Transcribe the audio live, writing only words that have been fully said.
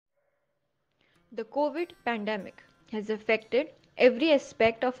The COVID pandemic has affected every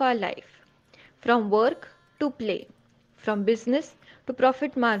aspect of our life, from work to play, from business to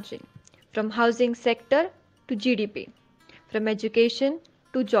profit margin, from housing sector to GDP, from education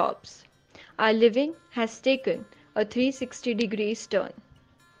to jobs. Our living has taken a 360 degrees turn.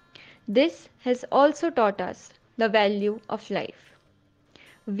 This has also taught us the value of life.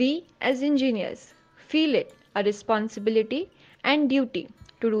 We as engineers feel it a responsibility and duty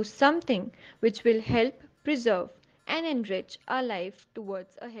to do something which will help preserve and enrich our life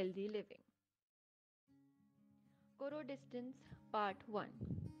towards a healthy living. Coro-Distance Part 1.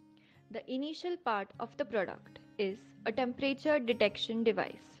 The initial part of the product is a temperature detection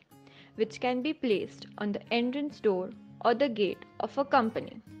device which can be placed on the entrance door or the gate of a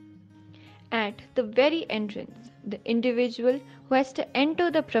company. At the very entrance, the individual who has to enter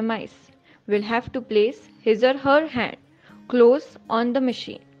the premise will have to place his or her hand close on the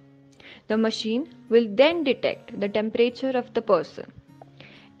machine. The machine will then detect the temperature of the person.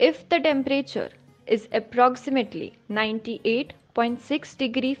 If the temperature is approximately 98.6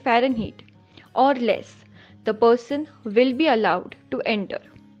 degree Fahrenheit or less, the person will be allowed to enter.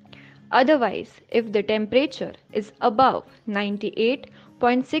 Otherwise, if the temperature is above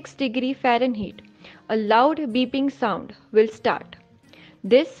 98.6 degree Fahrenheit, a loud beeping sound will start.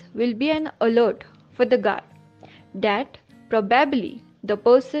 This will be an alert for the guard that probably the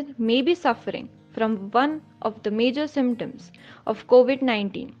person may be suffering from one of the major symptoms of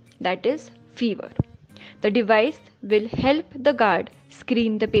COVID-19, that is fever. The device will help the guard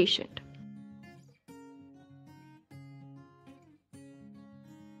screen the patient.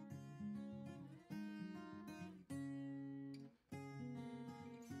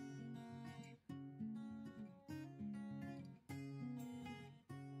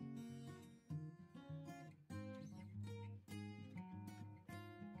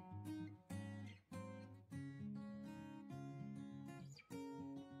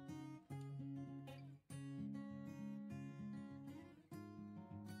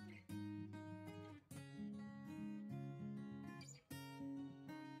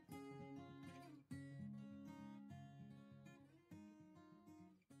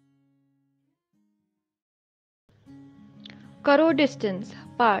 Coro-Distance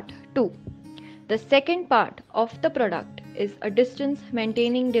Part 2. The second part of the product is a distance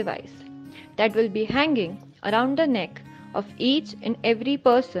maintaining device that will be hanging around the neck of each and every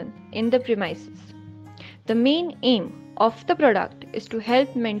person in the premises. The main aim of the product is to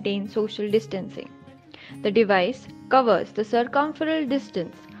help maintain social distancing. The device covers the circumferential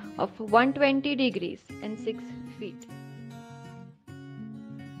distance of 120 degrees and 6 feet.